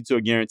can give you to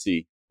a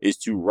guarantee is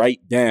to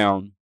write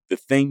down the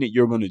thing that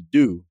you're going to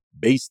do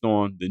based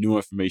on the new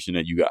information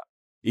that you got.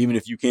 Even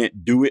if you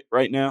can't do it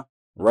right now,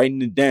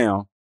 writing it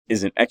down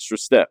is an extra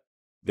step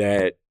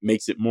that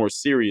makes it more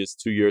serious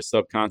to your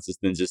subconscious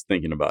than just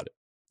thinking about it.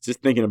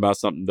 Just thinking about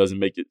something doesn't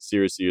make it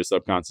serious to your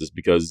subconscious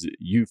because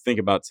you think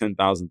about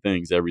 10,000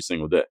 things every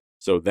single day.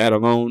 So that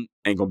alone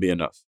ain't going to be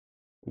enough.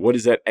 What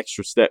is that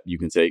extra step you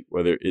can take,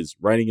 whether it's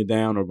writing it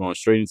down or going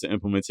straight into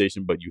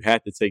implementation, but you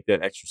have to take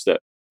that extra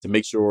step to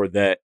make sure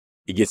that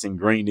it gets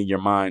ingrained in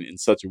your mind in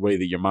such a way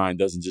that your mind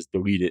doesn't just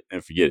delete it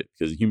and forget it,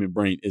 because the human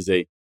brain is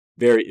a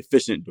very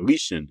efficient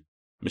deletion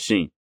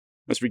machine.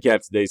 Let's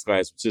recap today's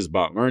class, which is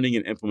about learning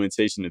and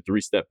implementation, a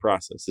 3-step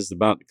process. It's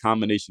about the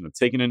combination of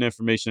taking in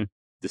information,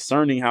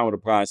 discerning how it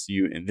applies to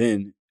you, and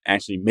then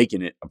actually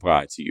making it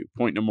apply to you.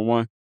 Point number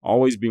 1,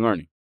 always be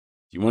learning.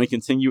 If you want to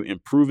continue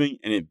improving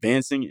and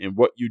advancing in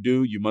what you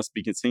do, you must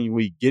be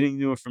continually getting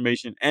new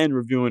information and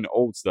reviewing the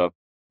old stuff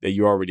that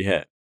you already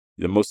had.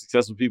 The most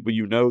successful people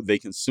you know, they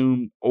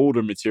consume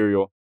older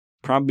material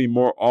probably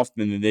more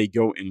often than they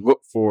go and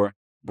look for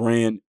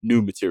brand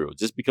new material.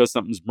 Just because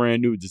something's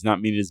brand new does not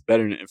mean it's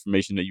better than the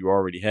information that you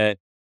already had.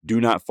 Do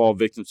not fall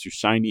victim to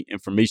shiny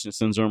information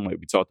syndrome like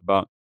we talked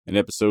about in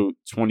episode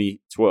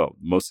 2012.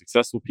 The most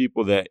successful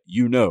people that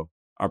you know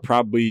are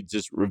probably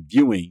just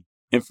reviewing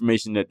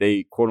information that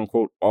they quote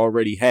unquote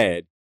already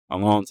had a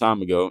long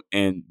time ago.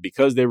 And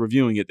because they're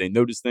reviewing it, they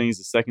notice things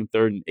the second,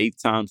 third, and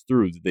 8th times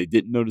through that they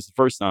didn't notice the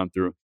first time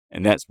through.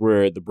 And that's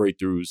where the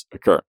breakthroughs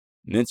occur.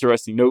 An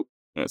interesting note,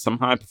 some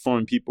high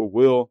performing people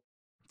will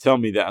tell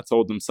me that I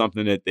told them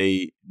something that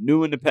they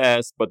knew in the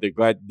past, but they're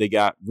glad they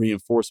got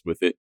reinforced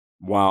with it.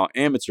 While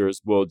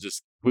amateurs will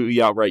just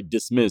completely outright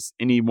dismiss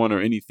anyone or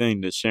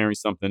anything that's sharing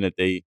something that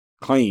they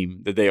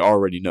claim that they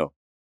already know.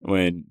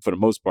 When for the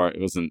most part,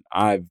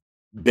 I've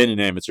been an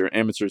amateur.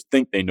 Amateurs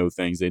think they know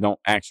things. They don't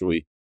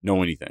actually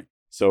know anything.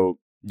 So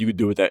you could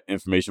do with that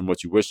information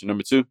what you wish. And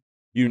number 2,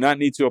 you do not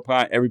need to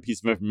apply every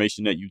piece of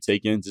information that you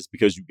take in. Just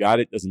because you got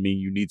it doesn't mean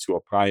you need to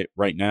apply it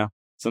right now.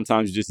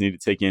 Sometimes you just need to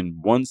take in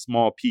one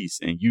small piece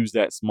and use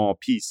that small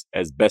piece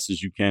as best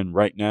as you can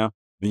right now.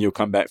 Then you'll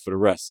come back for the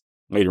rest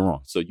later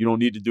on. So you don't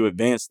need to do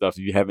advanced stuff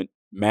if you haven't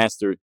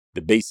mastered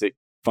the basic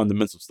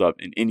fundamental stuff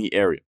in any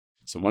area.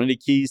 So one of the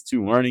keys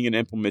to learning and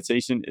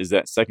implementation is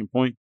that second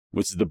point,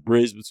 which is the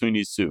bridge between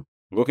these two.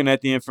 Looking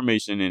at the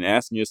information and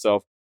asking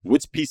yourself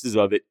which pieces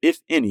of it, if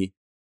any,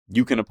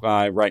 you can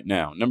apply right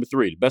now. Number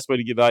 3, the best way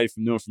to get value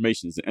from new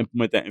information is to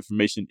implement that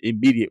information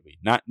immediately,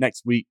 not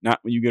next week, not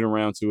when you get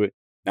around to it,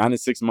 not in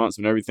 6 months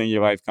when everything in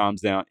your life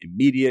calms down.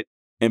 Immediate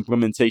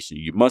implementation.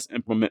 You must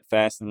implement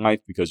fast in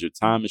life because your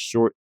time is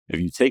short. If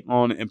you take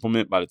on and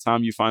implement, by the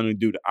time you finally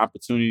do, the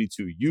opportunity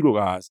to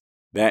utilize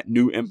that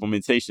new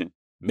implementation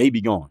may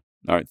be gone.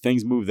 All right,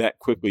 things move that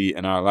quickly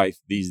in our life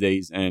these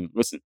days. And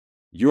listen,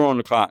 you're on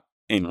the clock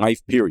in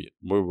life, period.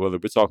 Whether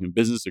we're talking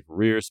business or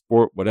career,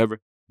 sport, whatever,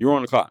 you're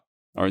on the clock.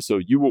 All right, so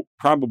you will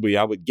probably,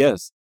 I would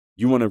guess,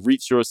 you want to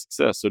reach your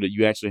success so that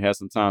you actually have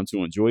some time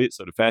to enjoy it.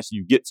 So the faster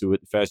you get to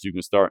it, the faster you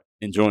can start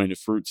enjoying the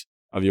fruits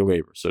of your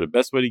labor. So the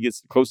best way to get,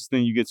 the closest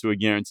thing you get to a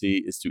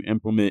guarantee is to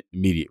implement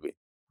immediately.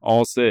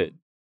 All said,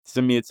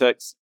 send me a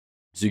text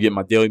so you get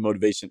my daily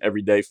motivation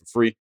every day for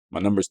free. My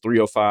number is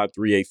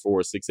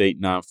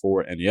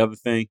 305-384-6894. And the other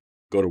thing,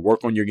 go to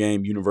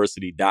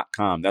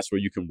workonyourgameuniversity.com. That's where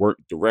you can work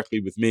directly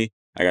with me.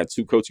 I got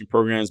 2 coaching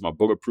programs. My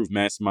Bulletproof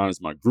Mastermind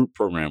is my group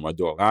program where I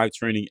do a live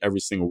training every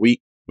single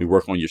week. We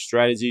work on your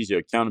strategies, your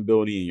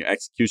accountability, and your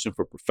execution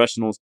for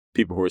professionals,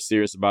 people who are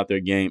serious about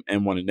their game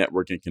and want to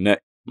network and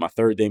connect. My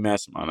 3rd-day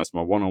mastermind, that's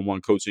my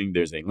one-on-one coaching.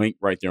 There's a link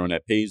right there on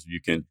that page where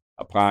you can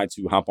apply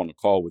to hop on a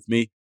call with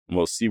me, and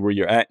we'll see where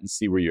you're at and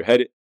see where you're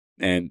headed.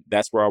 And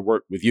that's where I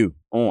work with you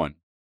on,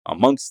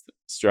 amongst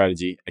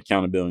strategy,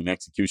 accountability, and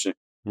execution.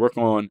 Work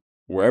on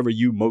wherever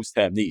you most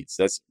have needs.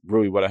 That's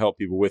really what I help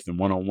people with in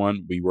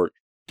one-on-one. We work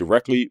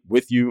directly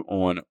with you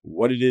on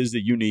what it is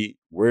that you need,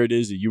 where it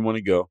is that you want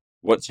to go,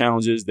 what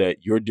challenges that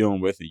you're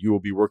dealing with, and you will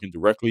be working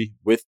directly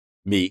with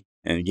me.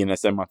 And again,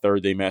 that's at my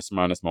 3rd-day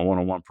mastermind. That's my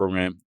one-on-one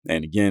program.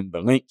 And again,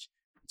 the link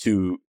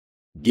to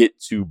get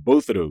to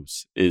both of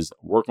those is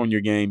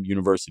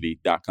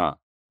workonyourgameuniversity.com.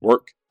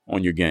 Work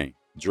on your game.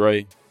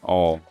 Dre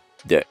all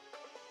day.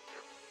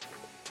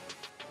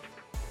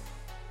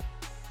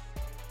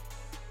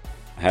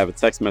 I have a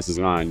text message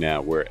line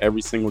now where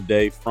every single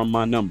day from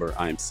my number,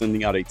 I am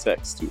sending out a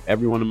text to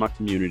everyone in my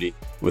community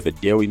with a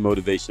daily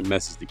motivation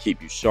message to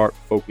keep you sharp,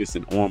 focused,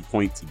 and on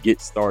point to get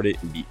started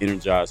and be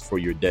energized for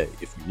your day.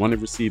 If you want to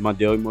receive my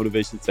daily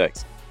motivation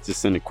text,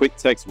 just send a quick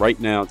text right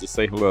now to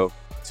say hello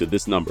to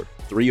this number,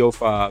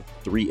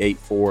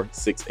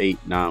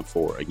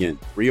 305-384-6894. Again,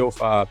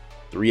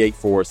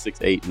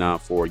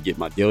 305-384-6894. Get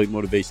my daily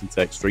motivation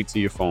text straight to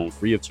your phone,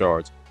 free of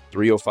charge,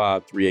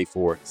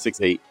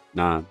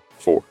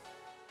 305-384-6894.